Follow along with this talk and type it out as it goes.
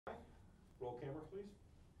Roll camera, please.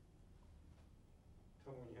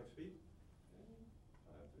 Tell me when you have speed.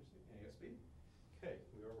 And you got speed. Okay,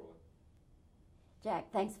 we are rolling.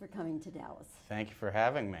 Jack, thanks for coming to Dallas. Thank you for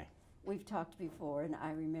having me. We've talked before, and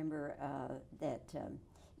I remember that,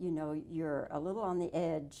 you know, you're a little on the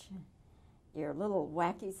edge. You're a little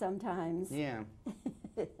wacky sometimes. Yeah.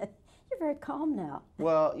 You're very calm now.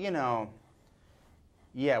 Well, you know,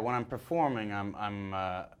 yeah, when I'm performing, I'm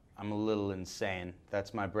a little insane.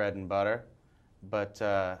 That's my bread and butter. But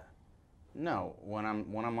no, when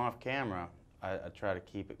I'm off camera, I try to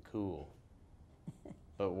keep it cool.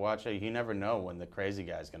 But watch it. You never know when the crazy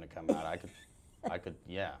guy's going to come out. I could,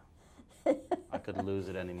 yeah. I could lose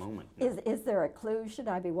at any moment. Is there a clue? Should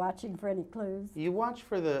I be watching for any clues? You watch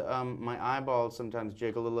for the my eyeballs sometimes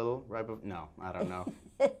jiggle a little right before. No, I don't know.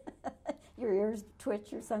 Your ears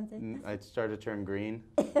twitch or something? I start to turn green.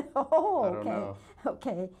 Oh, I don't know.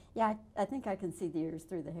 Okay. Yeah, I think I can see the ears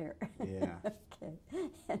through the hair. Yeah. Okay.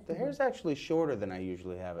 The hair's actually shorter than I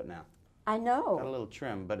usually have it now. I know. Got a little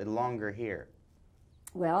trim, but longer here.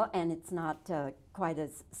 Well, and it's not quite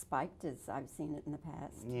as spiked as I've seen it in the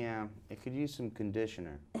past. Yeah, it could use some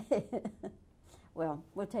conditioner. Well,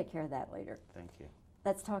 we'll take care of that later. Thank you.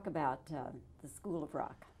 Let's talk about the School of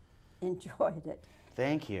Rock. Enjoyed it.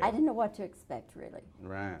 Thank you. I didn't know what to expect, really.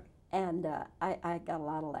 Right. And I got a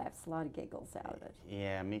lot of laughs, a lot of giggles out of it.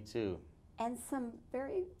 Yeah, me too. And some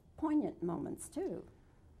very poignant moments, too.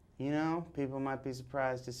 You know, people might be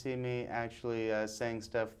surprised to see me actually saying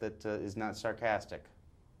stuff that is not sarcastic.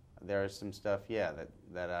 There is some stuff, yeah,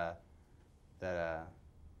 that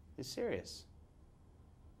is serious.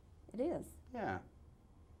 It is. Yeah.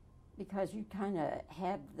 Because you kind of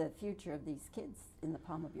have the future of these kids in the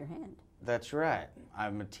palm of your hand. That's right.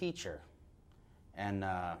 I'm a teacher. And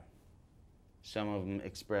some of them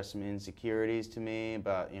express some insecurities to me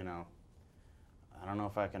about, you know, I don't know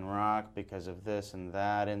if I can rock because of this and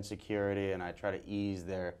that insecurity, and I try to ease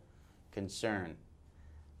their concern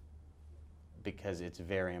because it's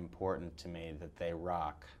very important to me that they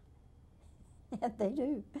rock. Yeah, they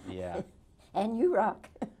do. Yeah. And you rock.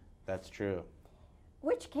 That's true.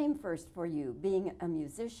 Which came first for you, being a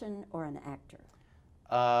musician or an actor?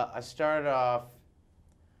 I started off,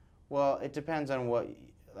 well, it depends on what,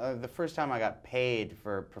 the first time I got paid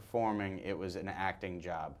for performing, it was an acting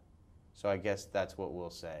job. So I guess that's what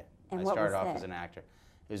we'll say. And I what started was off that? as an actor.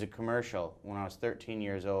 It was a commercial when I was 13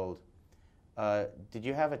 years old. Did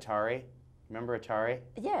you have Atari? Remember Atari?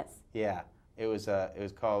 Yes. Yeah. It was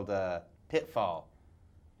called Pitfall,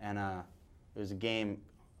 and it was a game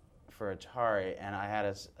for Atari, and I had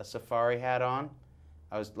a safari hat on.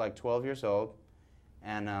 I was like 12 years old,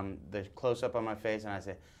 and the close-up on my face, and I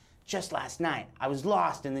said, "Just last night, I was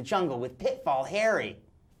lost in the jungle with Pitfall Harry."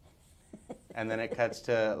 And then it cuts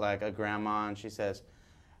to like a grandma, and she says,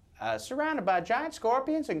 "Surrounded by giant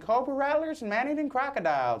scorpions and cobra rattlers and man-eating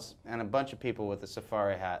crocodiles," and a bunch of people with a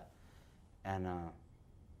safari hat. And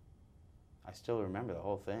I still remember the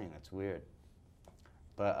whole thing. That's weird.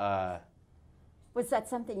 But was that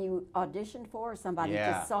something you auditioned for, or somebody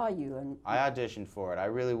just saw you? And I auditioned for it. I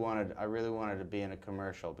really wanted to be in a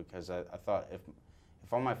commercial because I thought if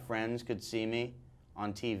all my friends could see me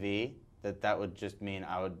on TV, that would just mean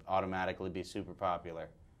I would automatically be super popular.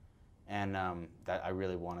 And that I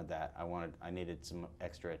really wanted that. I needed some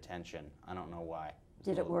extra attention. I don't know why.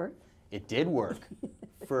 Did it work? It did work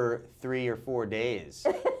for 3 or 4 days.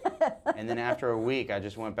 And then after a week, I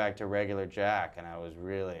just went back to regular Jack, and I was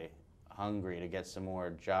really hungry to get some more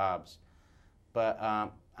jobs. But I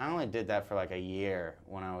only did that for like a year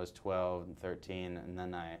when I was 12 and 13, and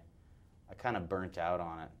then I kind of burnt out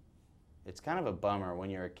on it. It's kind of a bummer when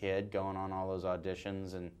you're a kid going on all those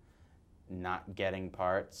auditions and not getting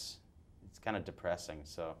parts. It's kind of depressing,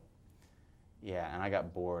 so yeah, and I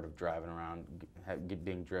got bored of driving around,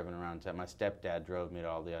 being driven around. My stepdad drove me to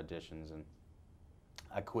all the auditions, and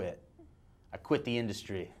I quit. I quit the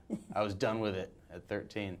industry. I was done with it at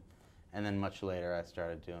 13. And then much later, I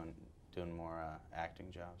started doing more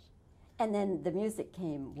acting jobs. And then the music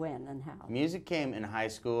came when and how? Music came in high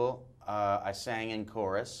school. I sang in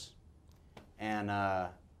chorus, and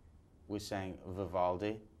we sang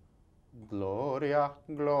Vivaldi, Gloria,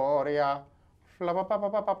 Gloria, you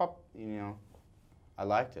know. I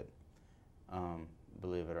liked it,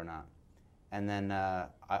 believe it or not. And then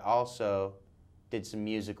I also did some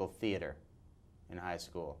musical theater in high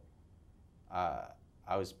school.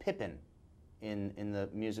 I was Pippin in the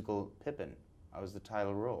musical Pippin. I was the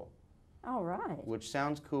title role. All right. Which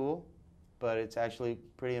sounds cool, but it's actually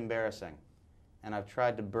pretty embarrassing. And I've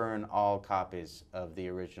tried to burn all copies of the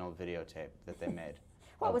original videotape that they made.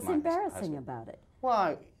 What was embarrassing about it?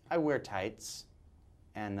 Well, I wear tights.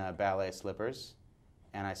 and ballet slippers,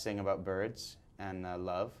 and I sing about birds and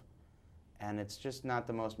love, and it's just not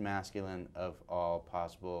the most masculine of all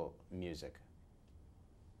possible music.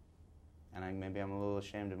 And maybe I'm a little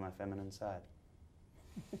ashamed of my feminine side.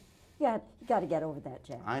 Yeah, you got to get over that,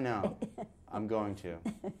 Jack. I know. I'm going to.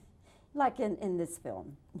 Like in this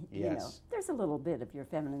film, you know, Yes. there's a little bit of your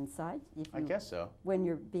feminine side. If I you, guess so. when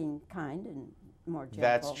you're being kind and more gentle.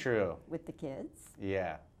 That's true. With the kids.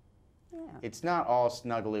 Yeah. Yeah. It's not all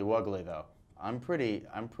snuggly wuggly though. I'm pretty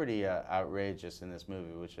outrageous in this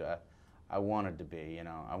movie, which I wanted to be. You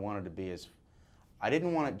know, I wanted to be as. I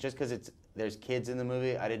didn't want it just because there's kids in the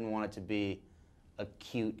movie. I didn't want it to be a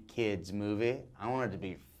cute kids movie. I wanted it to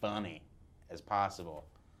be funny as possible.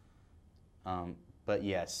 But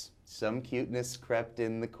yes, some cuteness crept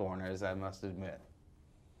in the corners, I must admit.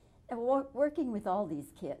 And working with all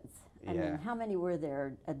these kids. I Yeah. mean, how many were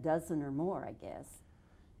there? A dozen or more, I guess.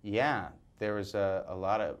 Yeah, there was a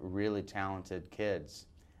lot of really talented kids.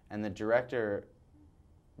 And the director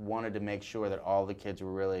wanted to make sure that all the kids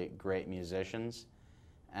were really great musicians.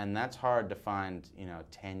 And that's hard to find, you know,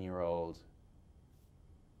 10-year-old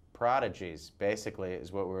prodigies, basically,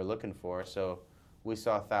 is what we were looking for. So we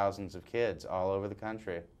saw thousands of kids all over the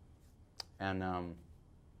country. And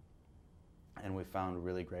we found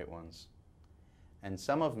really great ones. And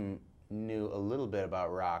some of them knew a little bit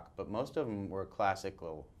about rock, but most of them were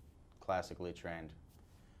classically trained.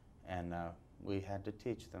 And we had to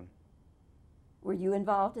teach them. Were you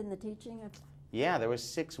involved in the teaching of? Yeah, there was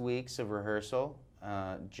 6 weeks of rehearsal,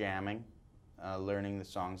 jamming, learning the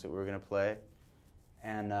songs that we were going to play.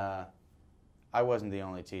 And I wasn't the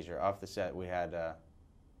only teacher. Off the set, we had a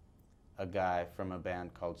guy from a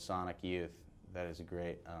band called Sonic Youth that is a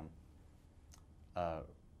great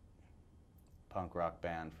punk rock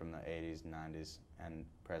band from the 80s, 90s, and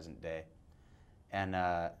present day. And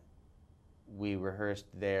we rehearsed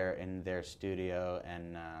there in their studio,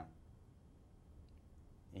 and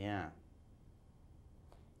yeah.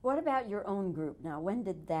 What about your own group now? When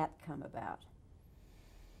did that come about?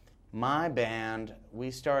 My band,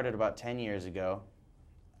 we started about 10 years ago.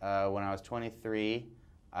 When I was 23,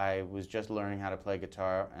 I was just learning how to play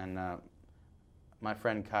guitar, and my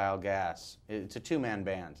friend Kyle Gass, it's a two-man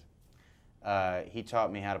band. He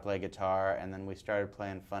taught me how to play guitar, and then we started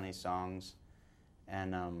playing funny songs,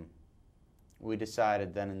 and we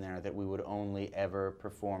decided then and there that we would only ever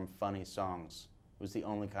perform funny songs. It was the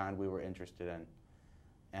only kind we were interested in.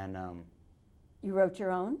 And You wrote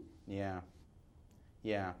your own? yeah,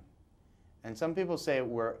 yeah. And some people say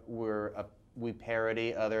we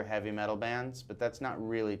parody other heavy metal bands, but that's not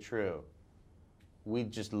really true. We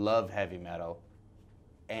just love heavy metal,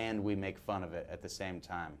 and we make fun of it at the same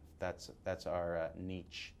time. That's our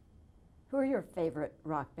niche. Who are your favorite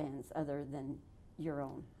rock bands other than your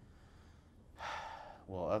own?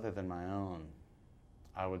 Well, other than my own,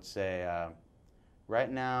 I would say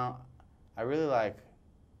right now I really like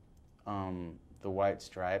the White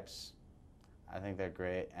Stripes. I think they're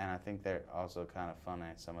great, and I think they're also kind of funny,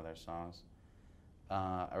 some of their songs.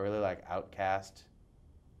 I really like Outkast.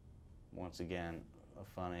 Once again, a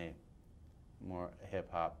funny, more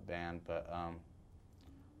hip-hop band, but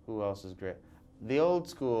who else is great? The old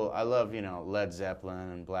school, I love, you know, Led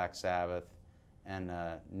Zeppelin and Black Sabbath, and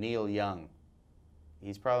Neil Young.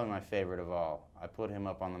 He's probably my favorite of all. I put him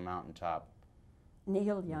up on the mountaintop.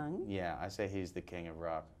 Neil Young? Yeah, I say he's the king of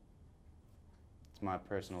rock. It's my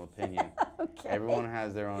personal opinion. Okay. Everyone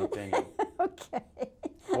has their own opinion. Okay.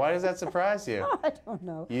 Why does that surprise you? Oh, I don't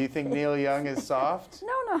know. You think Neil Young is soft?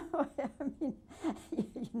 No. I mean,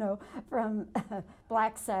 you know, from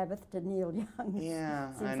Black Sabbath to Neil Young.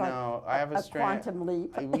 Yeah, seems I like know. I have a quantum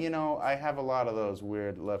leap. You know, I have a lot of those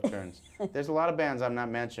weird left turns. There's a lot of bands I'm not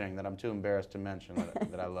mentioning that I'm too embarrassed to mention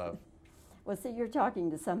that I love. Well, see, you're talking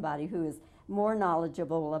to somebody who is more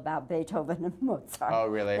knowledgeable about Beethoven and Mozart Oh,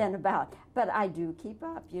 really? than about. But I do keep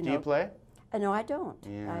up, you know. Do you play? No, I don't.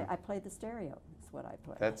 Yeah. I play the stereo. Is what I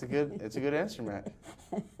play. It's a good instrument.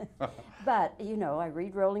 But, you know, I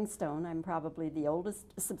read Rolling Stone. I'm probably the oldest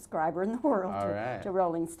subscriber in the world All right. to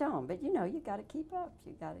Rolling Stone. But, you know, you got to keep up.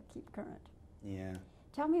 You got to keep current. Yeah.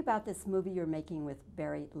 Tell me about this movie you're making with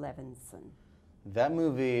Barry Levinson. That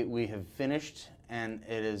movie we have finished, and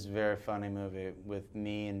it is a very funny movie with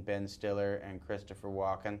me and Ben Stiller and Christopher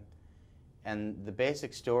Walken. And the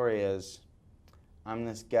basic story is, I'm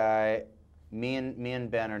this guy. Me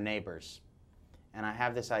and Ben are neighbors, and I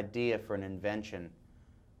have this idea for an invention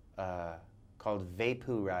called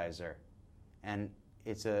vaporizer, and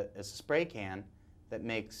it's a spray can that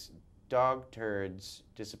makes dog turds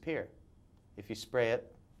disappear. If you spray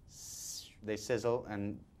it, they sizzle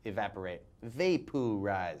and evaporate.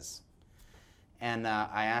 Vaporize. And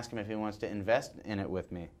I asked him if he wants to invest in it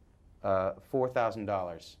with me,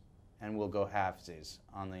 $4,000, and we'll go halvesies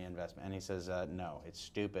on the investment. And he says, no, it's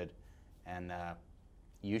stupid, and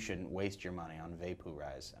you shouldn't waste your money on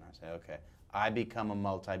vaporize. And I say, okay. I become a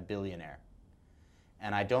multi-billionaire.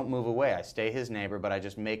 And I don't move away. I stay his neighbor, but I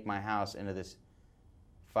just make my house into this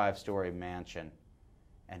 5-story mansion.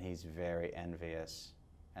 And he's very envious.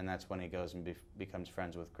 And that's when he goes and becomes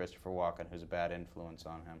friends with Christopher Walken, who's a bad influence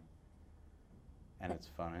on him. And it's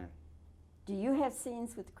funny. Do you have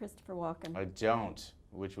scenes with Christopher Walken? I don't,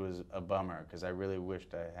 which was a bummer, because I really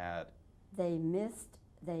wished I had. They missed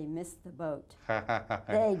the boat.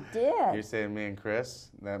 They did. You're saying me and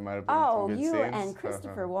Chris? That might have been some good scenes? Oh, you and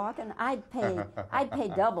Christopher Walken. I'd pay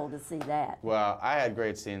double to see that. Well, I had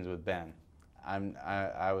great scenes with Ben.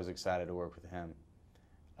 I was excited to work with him.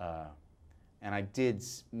 And I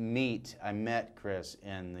met Chris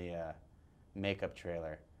in the makeup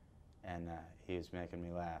trailer, and he was making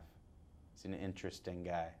me laugh. He's an interesting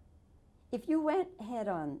guy. If you went head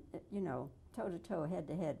on, toe-to-toe,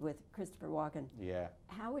 head-to-head with Christopher Walken, yeah,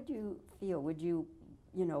 how would you feel? Would you,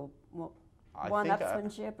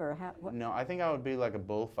 one-upsmanship or how? What? No, I think I would be like a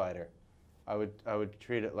bullfighter. I would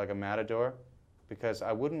treat it like a matador, because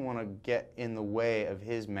I wouldn't want to get in the way of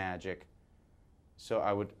his magic. So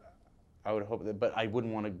I would hope that, but I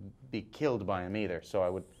wouldn't want to be killed by him either. So I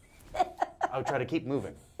would try to keep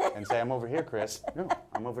moving and say, "I'm over here, Chris." No,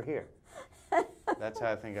 I'm over here. That's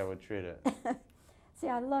how I think I would treat it. See,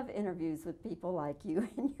 I love interviews with people like you,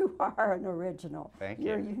 and you are an original. Thank you.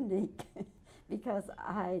 You're unique, because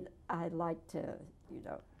I like to,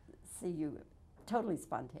 see you totally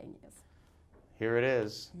spontaneous. Here it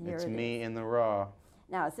is. Here it's it me is. in the raw.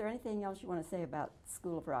 Now, is there anything else you want to say about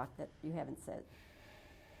School of Rock that you haven't said?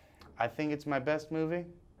 I think it's my best movie.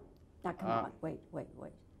 Now, come on, wait.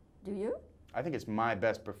 Do you? I think it's my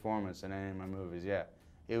best performance in any of my movies. Yeah,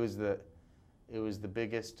 it was the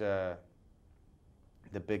biggest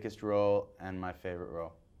role and my favorite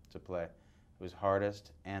role to play. It was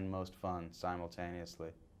hardest and most fun simultaneously.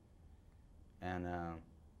 And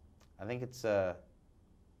I think it's a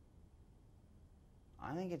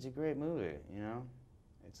great movie.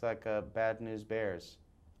 It's like Bad News Bears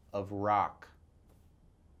of rock.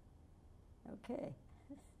 Okay.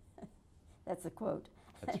 That's a quote.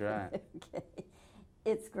 That's right. Okay.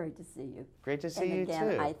 It's great to see you. Great to see you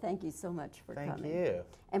again, too. I thank you so much for coming. Thank you.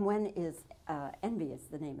 And when is Envious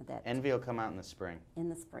the name of that? Envy will come out in the spring. In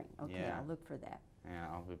the spring. Okay, Yeah. I'll look for that. Yeah,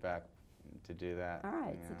 I'll be back to do that. All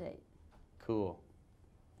right, it's Yeah. a date. Cool.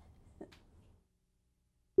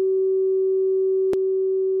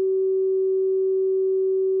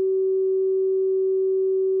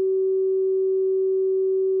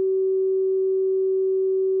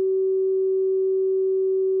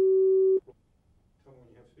 Tell me when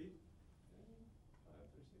you have speed. 5,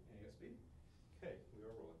 6, and you got speed. Okay, we are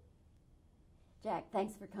rolling. Jack,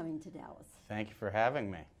 thanks for coming to Dallas. Thank you for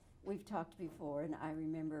having me. We've talked before, and I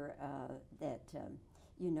remember that,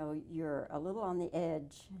 you're a little on the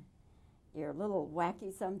edge. You're a little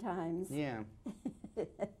wacky sometimes. Yeah. You're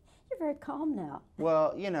very calm now.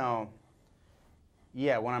 Well,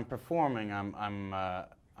 yeah, when I'm performing, I'm a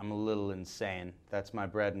little insane. That's my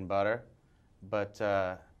bread and butter. But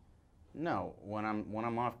no, when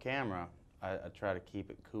I'm off camera, I try to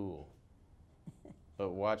keep it cool.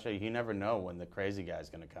 But watch it. You never know when the crazy guy's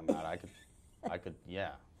going to come out. I could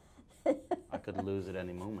lose at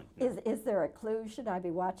any moment. Is there a clue? Should I be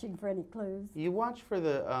watching for any clues? You watch for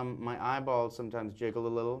the my eyeballs sometimes jiggle a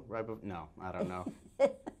little right before. No, I don't know.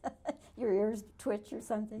 Your ears twitch or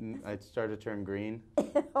something? I start to turn green.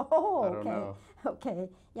 Oh, I don't know. Okay.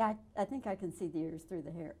 Yeah, I think I can see the ears through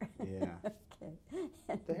the hair. Yeah. Okay.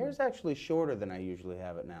 The hair's actually shorter than I usually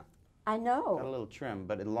have it now. I know. Got a little trim,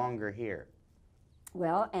 but longer here.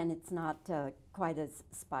 Well, and it's not quite as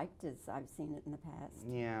spiked as I've seen it in the past.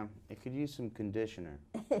 Yeah, it could use some conditioner.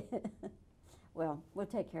 Well, we'll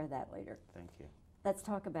take care of that later. Thank you. Let's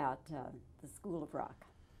talk about the School of Rock.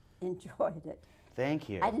 Enjoyed it. Thank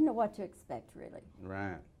you. I didn't know what to expect, really.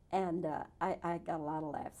 Right. And I got a lot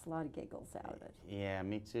of laughs, a lot of giggles out of it. Yeah,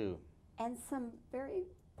 me too. And some very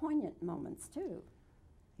poignant moments, too.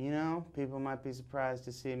 People might be surprised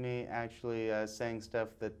to see me actually saying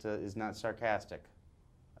stuff that is not sarcastic.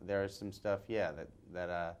 There is some stuff, yeah,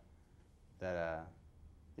 that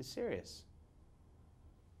is serious.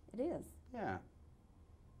 It is. Yeah.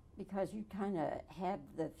 Because you kind of have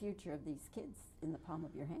the future of these kids in the palm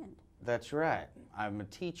of your hand. That's right. I'm a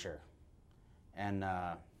teacher. And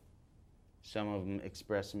some of them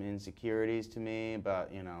express some insecurities to me about,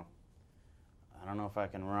 I don't know if I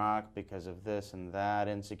can rock because of this and that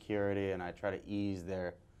insecurity, and I try to ease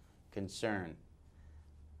their concern.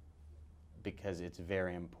 because it's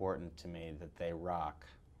very important to me that they rock.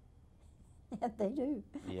 They do.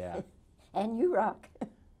 Yeah, And you rock.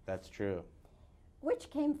 that's true. Which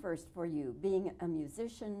came first for you, being a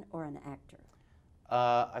musician or an actor?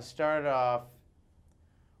 I started off,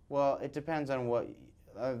 well, it depends on what,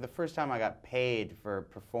 the first time I got paid for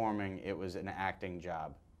performing, it was an acting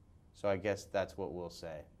job. So I guess that's what we'll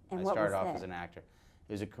say. And I what started was off that? as an actor.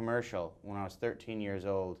 It was a commercial when I was 13 years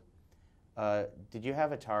old. Did you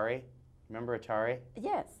have Atari? Remember Atari?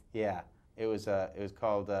 Yes. Yeah. It was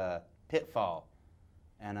called Pitfall.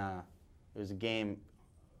 And it was a game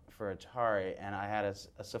for Atari, and I had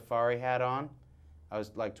a safari hat on. I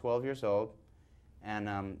was like 12 years old,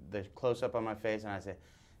 and the close-up on my face, and I said,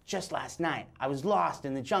 "Just last night, I was lost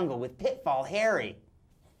in the jungle with Pitfall Harry."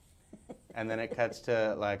 And then it cuts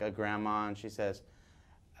to like a grandma, and she says,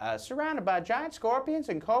 "Surrounded by giant scorpions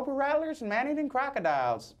and cobra rattlers and man-eating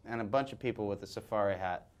crocodiles," and a bunch of people with a safari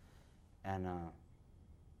hat. And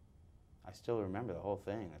I still remember the whole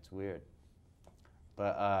thing. That's weird.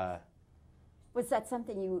 But Was that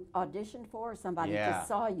something you auditioned for, or somebody Yeah. just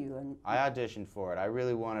saw you? And I auditioned for it. I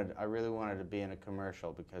really wanted to be in a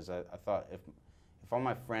commercial because I thought if all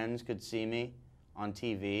my friends could see me on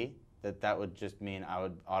TV, that would just mean I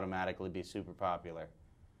would automatically be super popular.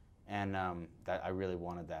 And that I really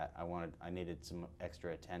wanted that. I needed some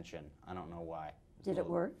extra attention. I don't know why. did it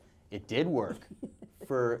work? It did work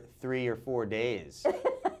for 3 or 4 days.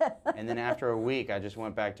 And then after a week, I just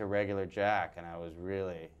went back to regular Jack, and I was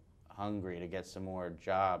really hungry to get some more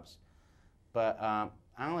jobs. But I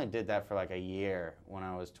only did that for like a year when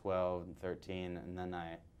I was 12 and 13, and then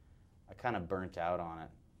I kind of burnt out on it.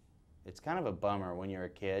 It's kind of a bummer when you're a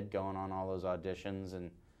kid going on all those auditions and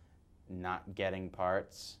not getting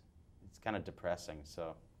parts. It's kind of depressing.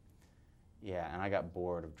 So yeah, and I got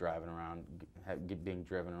bored of driving around, being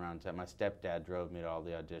driven around. My stepdad drove me to all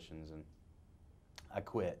the auditions, and I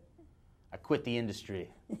quit. I quit the industry.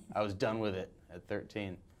 I was done with it at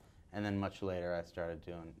 13. And then much later, I started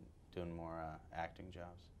doing more acting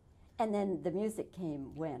jobs. And then the music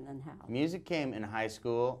came when and how? Music came in high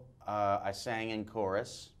school. I sang in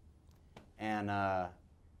chorus, and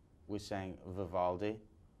we sang Vivaldi,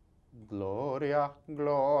 Gloria,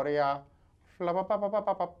 Gloria, you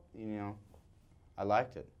know. I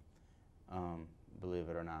liked it, believe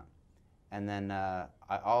it or not. And then I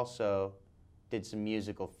also did some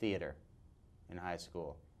musical theater in high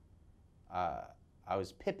school. I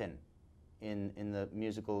was Pippin in the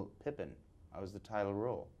musical Pippin. I was the title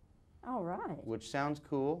role. All right. Which sounds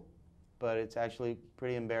cool, but it's actually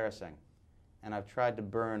pretty embarrassing. And I've tried to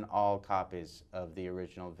burn all copies of the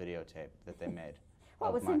original videotape that they made.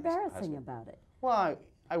 What was embarrassing about it? Well,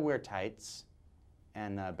 I wear tights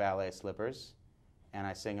and ballet slippers, and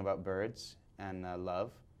I sing about birds and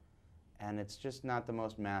love, and it's just not the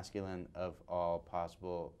most masculine of all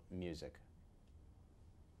possible music.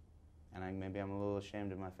 And maybe I'm a little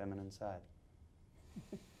ashamed of my feminine side.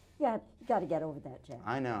 Yeah, you got to get over that, Jack.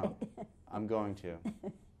 I know. I'm going to.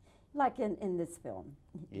 Like in this film.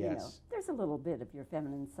 You know, Yes. there's a little bit of your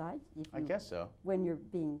feminine side. I guess so. When you're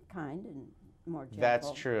being kind and more gentle.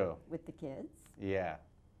 That's true. With the kids. Yeah.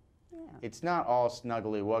 Yeah. It's not all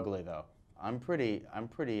snuggly wuggly though. I'm pretty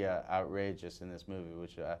outrageous in this movie,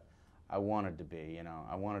 which I wanted to be. You know,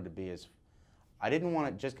 I wanted to be as. I didn't want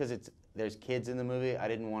it just because there's kids in the movie. I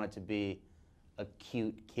didn't want it to be a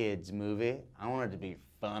cute kids movie. I wanted it to be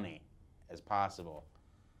funny as possible.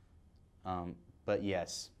 But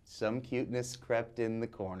yes, some cuteness crept in the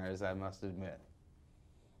corners, I must admit.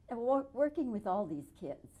 And working with all these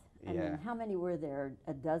kids. I mean, how many were there?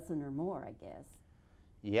 A dozen or more, I guess.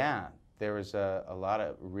 Yeah, there was a lot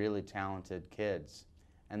of really talented kids.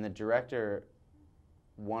 And the director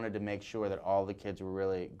wanted to make sure that all the kids were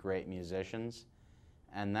really great musicians.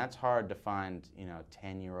 And that's hard to find,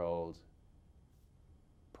 10-year-old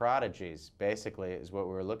prodigies, basically, is what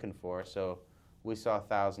we were looking for. So we saw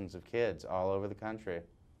thousands of kids all over the country.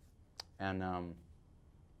 And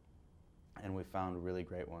we found really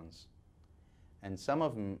great ones. And some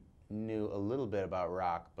of them knew a little bit about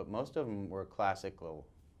rock, but most of them were classically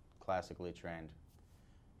trained.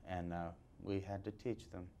 And we had to teach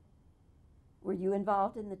them. Were you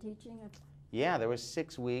involved in the teaching of? Yeah, there was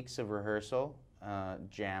 6 weeks of rehearsal,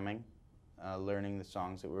 jamming, learning the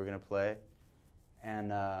songs that we were going to play.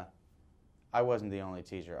 And I wasn't the only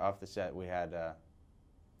teacher. Off the set, we had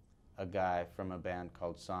a guy from a band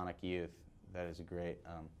called Sonic Youth that is a great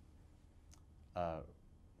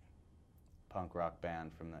punk rock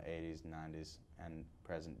band from the 80s, 90s, and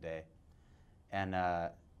present day. And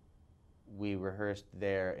we rehearsed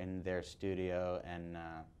there in their studio, and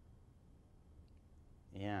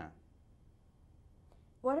yeah.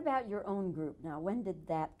 What about your own group now? When did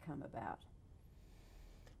that come about?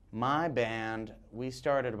 My band, we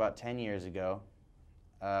started about 10 years ago.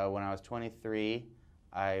 When I was 23,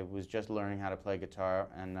 I was just learning how to play guitar,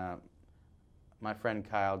 and my friend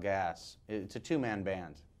Kyle Gass, it's a two-man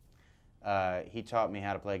band. He taught me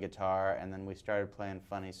how to play guitar, and then we started playing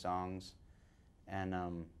funny songs,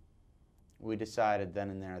 and we decided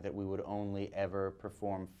then and there that we would only ever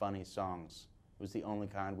perform funny songs. It was the only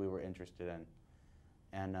kind we were interested in.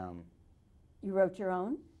 And you wrote your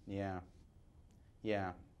own? yeah,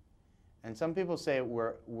 yeah. And some people say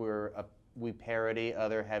we parody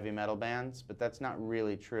other heavy metal bands, but that's not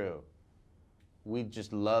really true. We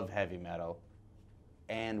just love heavy metal,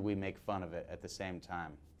 and we make fun of it at the same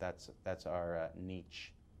time. That's our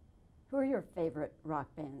niche. Who are your favorite rock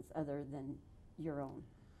bands other than your own?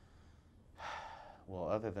 Well,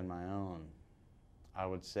 other than my own, I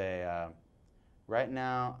would say right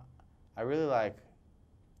now I really like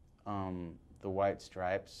the White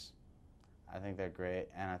Stripes. I think they're great,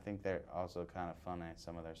 and I think they're also kind of funny,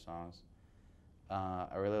 some of their songs.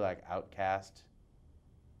 I really like Outkast.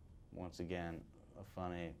 Once again, a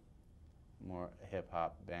funny, more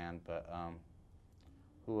hip-hop band, but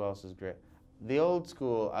who else is great? The old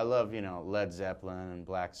school, I love, Led Zeppelin and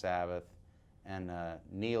Black Sabbath, and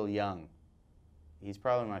Neil Young. He's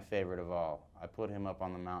probably my favorite of all. I put him up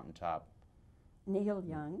on the mountaintop. Neil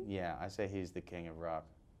Young? Yeah, I say he's the king of rock.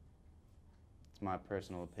 It's my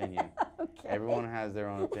personal opinion. Okay. Everyone has their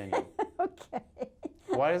own opinion. Okay.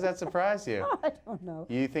 Why does that surprise you? Oh, I don't know.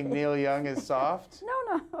 You think Neil Young is soft?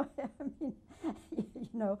 No. I mean,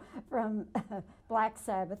 from Black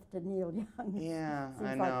Sabbath to Neil Young. Yeah, Seems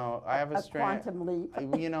I like know. I have a strange quantum leap.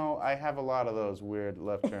 I have a lot of those weird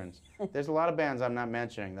left turns. There's a lot of bands I'm not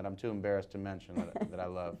mentioning that I'm too embarrassed to mention that I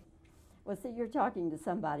love. Well, see, you're talking to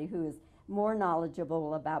somebody who is more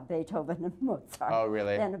knowledgeable about Beethoven and Mozart Oh,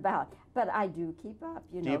 really? than about. But I do keep up.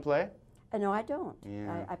 Do you play? No, I don't.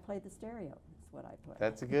 Yeah. I play the stereo. That's what I play.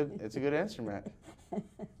 It's a good instrument.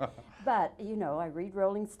 But, I read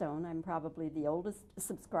Rolling Stone. I'm probably the oldest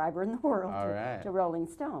subscriber in the world All right. to Rolling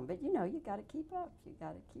Stone. But, you got to keep up. You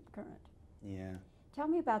got to keep current. Yeah. Tell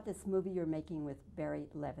me about this movie you're making with Barry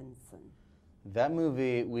Levinson. That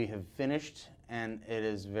movie we have finished, and it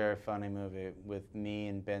is a very funny movie with me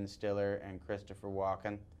and Ben Stiller and Christopher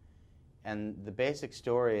Walken. And the basic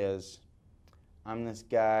story is, I'm this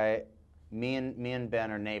guy, me and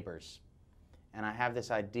Ben are neighbors, and I have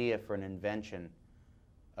this idea for an invention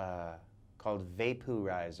called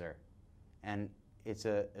vaporizer, and it's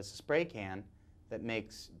a spray can that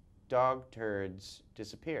makes dog turds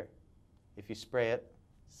disappear. If you spray it,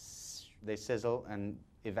 they sizzle and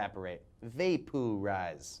evaporate.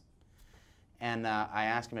 Vaporize. And I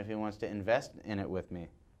asked him if he wants to invest in it with me,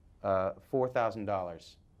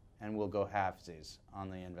 $4,000, and we'll go halvesies on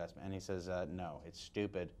the investment. And he says, no, it's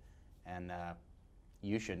stupid, and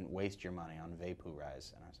you shouldn't waste your money on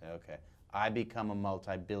Vaporize. And I say, okay. I become a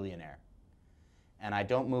multi-billionaire. And I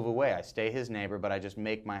don't move away. I stay his neighbor, but I just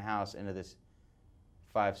make my house into this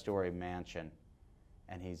 5-story mansion.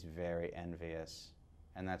 And he's very envious.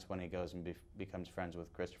 And that's when he goes and becomes friends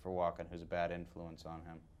with Christopher Walken, who's a bad influence on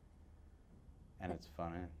him. And it's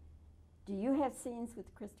funny. Do you have scenes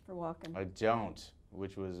with Christopher Walken? I don't,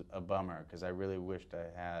 which was a bummer, because I really wished I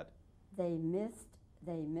had. They missed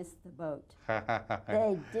the boat.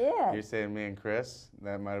 They did. You're saying me and Chris?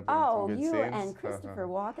 That might have been some good scenes? Oh, you and Christopher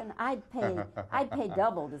Walken. I'd pay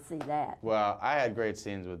double to see that. Well, I had great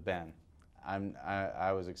scenes with Ben.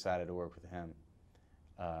 I was excited to work with him.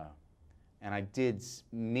 And I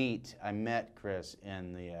met Chris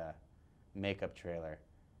in the makeup trailer,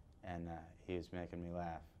 and he was making me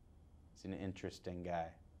laugh. He's an interesting guy.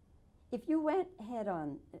 If you went head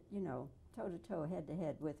on, toe-to-toe,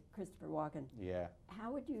 head-to-head with Christopher Walken, Yeah.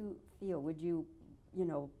 how would you feel? Would you,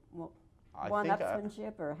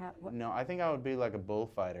 one-upsmanship or how? No, I think I would be like a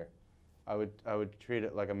bullfighter. I would treat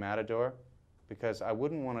it like a matador, because I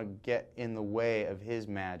wouldn't want to get in the way of his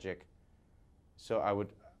magic. So I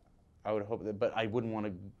would hope that, but I wouldn't want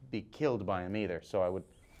to be killed by him either. So I would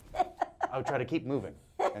try to keep moving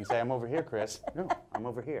and say, "I'm over here, Chris." No, I'm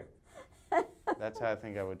over here. That's how I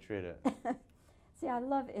think I would treat it. See, I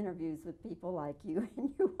love interviews with people like you,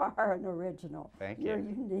 and you are an original. Thank you. You're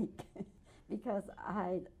unique, because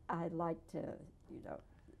I like to,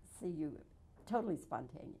 see you totally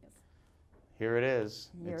spontaneous. Here it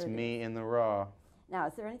is. Here It's it me in the raw. Now,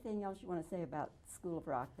 is there anything else you want to say about School of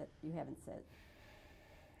Rock that you haven't said?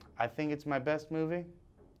 I think it's my best movie.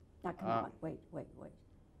 Now, come on, wait.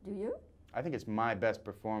 Do you? I think it's my best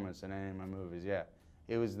performance in any of my movies. Yeah,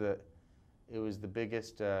 it was the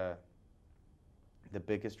biggest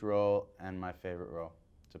role and my favorite role.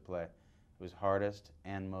 to play. It was hardest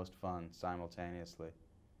and most fun simultaneously.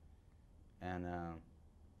 And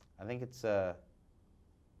I think it's a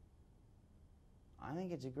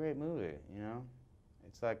great movie, you know?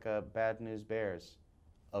 It's like Bad News Bears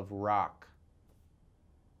of rock.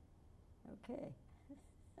 Okay.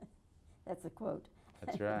 That's a quote.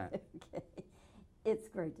 That's right. Okay. It's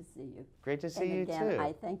great to see you. Great to see and you again, too.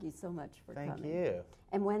 I thank you so much for coming. Thank you.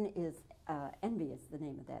 And when is Envy is the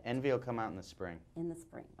name of that? Envy will come out in the spring. In the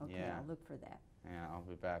spring. Okay, Yeah. I'll look for that. Yeah, I'll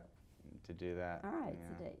be back to do that. All right,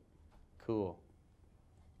 Yeah. it's a date. Cool.